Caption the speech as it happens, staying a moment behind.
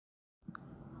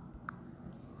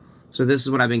So this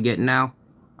is what I've been getting now.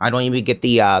 I don't even get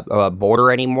the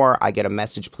border anymore. I get a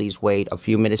message, please wait a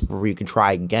few minutes before you can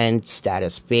try again.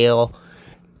 Status fail.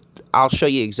 I'll show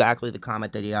you exactly the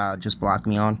comment that he just blocked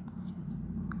me on.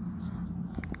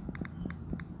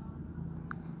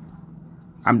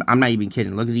 I'm not even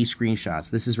kidding. Look at these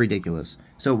screenshots. This is ridiculous.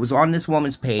 So it was on this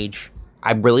woman's page.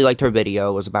 I really liked her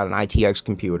video. It was about an ITX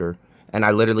computer. And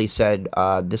I literally said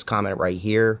this comment right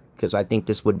here because I think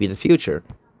this would be the future.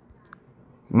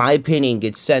 My opinion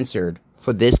gets censored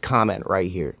for this comment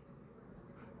right here.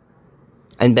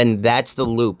 And then that's the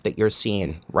loop that you're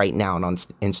seeing right now on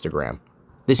Instagram.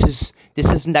 This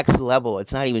is next level.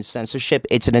 It's not even censorship.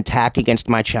 It's an attack against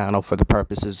my channel for the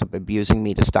purposes of abusing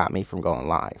me to stop me from going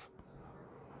live.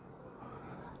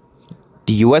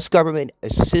 The U.S. government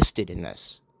assisted in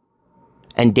this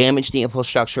and damaged the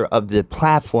infrastructure of the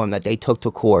platform that they took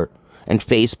to court, and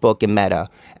Facebook and Meta,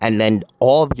 and then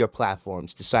all of your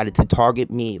platforms decided to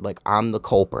target me like I'm the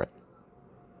culprit.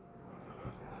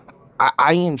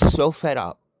 I am so fed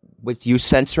up with you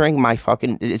censoring my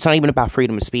fucking... It's not even about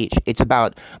freedom of speech. It's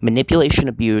about manipulation,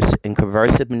 abuse, and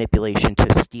coercive manipulation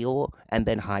to steal and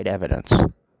then hide evidence.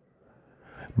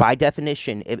 By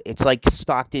definition, it's like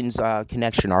Stockton's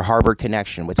connection or Harvard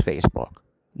connection with Facebook.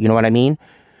 You know what I mean?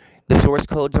 The source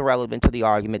code's irrelevant to the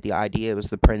argument. The idea was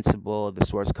the principle. The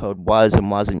source code was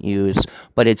and wasn't used,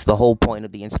 but it's the whole point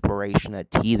of the inspiration that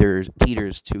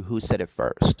teeters to who said it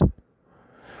first.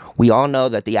 We all know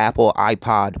that the Apple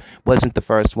iPod wasn't the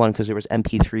first one because there was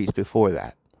MP3s before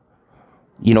that.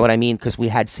 You know what I mean? Because we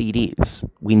had CDs.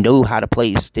 We knew how to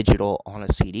place digital on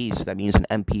a CD, so that means an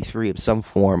MP3 of some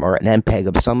form or an MPEG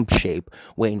of some shape,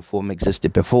 way and form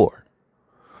existed before.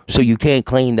 So you can't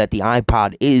claim that the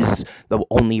iPod is the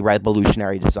only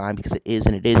revolutionary design, because it is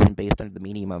and it isn't, based on the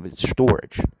medium of its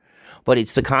storage. But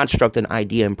it's the construct and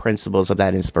idea and principles of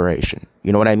that inspiration.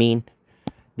 You know what I mean?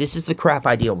 This is the crap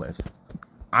I deal with.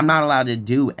 I'm not allowed to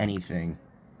do anything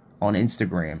on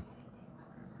Instagram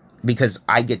because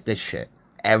I get this shit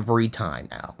every time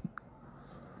now.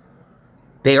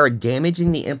 They are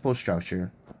damaging the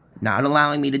infrastructure, not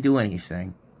allowing me to do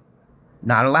anything,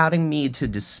 not allowing me to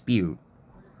dispute.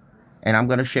 And I'm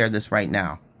going to share this right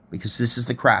now because this is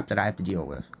the crap that I have to deal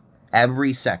with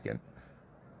every second.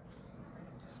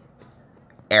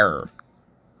 Error.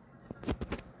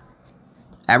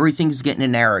 Everything's getting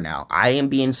an error now. I am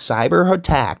being cyber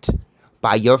attacked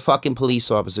by your fucking police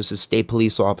officers and state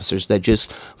police officers that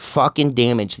just fucking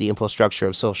damage the infrastructure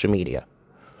of social media.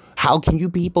 How can you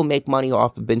people make money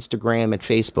off of Instagram and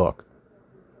Facebook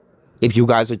if you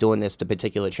guys are doing this to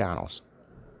particular channels?